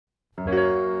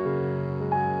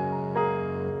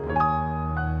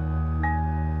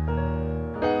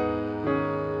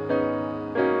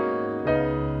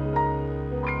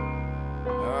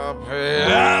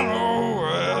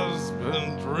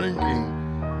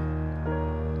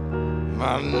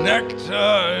My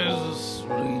necktie is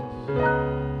asleep,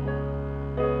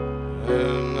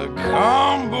 and the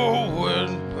combo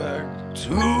went back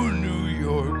to New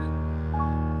York.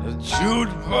 The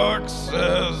jukebox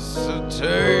says to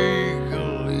take a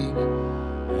leak,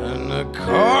 and the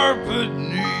carpet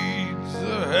needs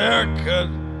a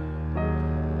haircut,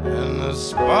 and the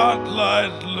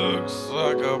spotlight looks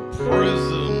like a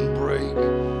prison break,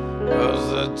 'cause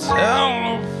the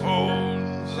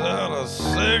telephone's out of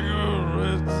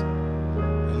cigarettes,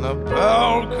 and the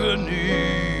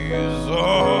balcony is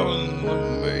on the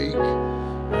make,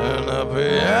 and the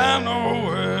piano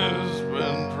has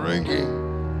been drinking.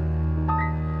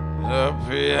 The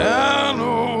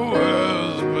piano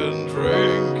has been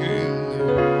drinking,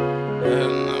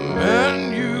 and the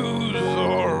menus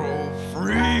are all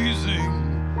freezing,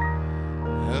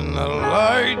 and the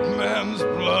lightman's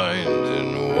blind in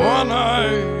one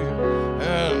eye,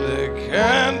 and they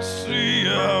can't see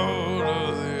out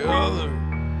of the other,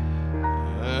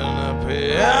 and the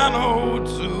piano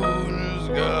tune has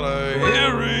got a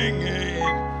hearing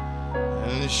aid,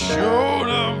 and showed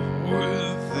up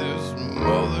with his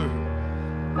mother.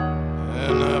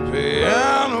 And the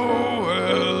piano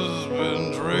has been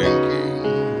drinking.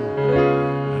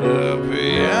 The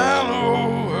piano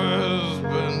has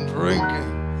been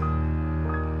drinking.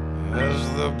 As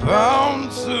the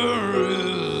bouncer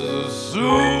is a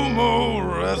sumo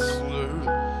wrestler,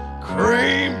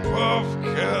 cream puff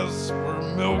casper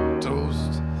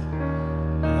milquetoast,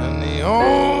 and the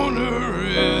owner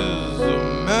is a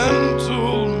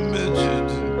mental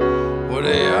midget with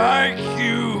a IQ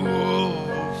of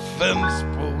a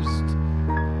fencepost,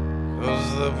 'cause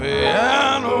the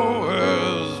piano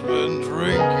has been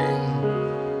drinking.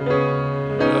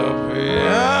 The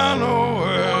piano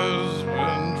has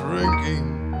been drinking,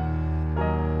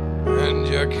 and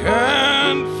you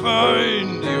can't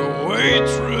find your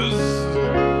waitress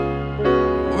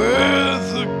with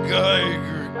a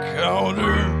Geiger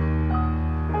counter,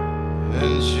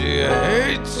 and she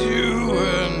hates you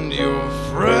and your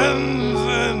friends,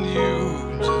 and you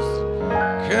just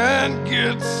can't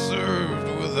get served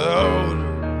without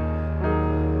her.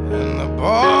 And the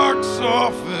box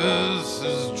office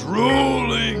is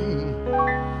drooling,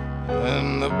 and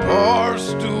the bar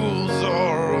stools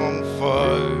are on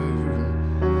fire,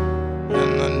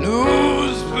 and the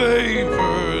newspapers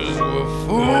were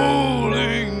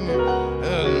fooling,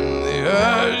 and the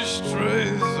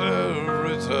ashtrays have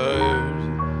retired,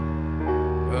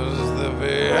 'cause the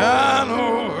piano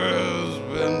has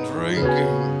been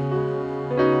drinking.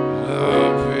 The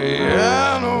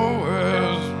piano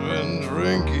has been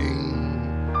drinking.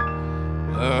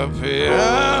 The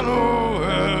piano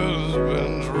has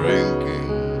been drinking.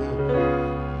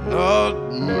 Not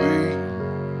me.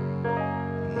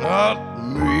 Not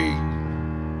me.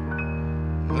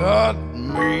 Not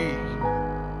me.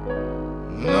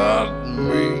 Not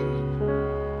me.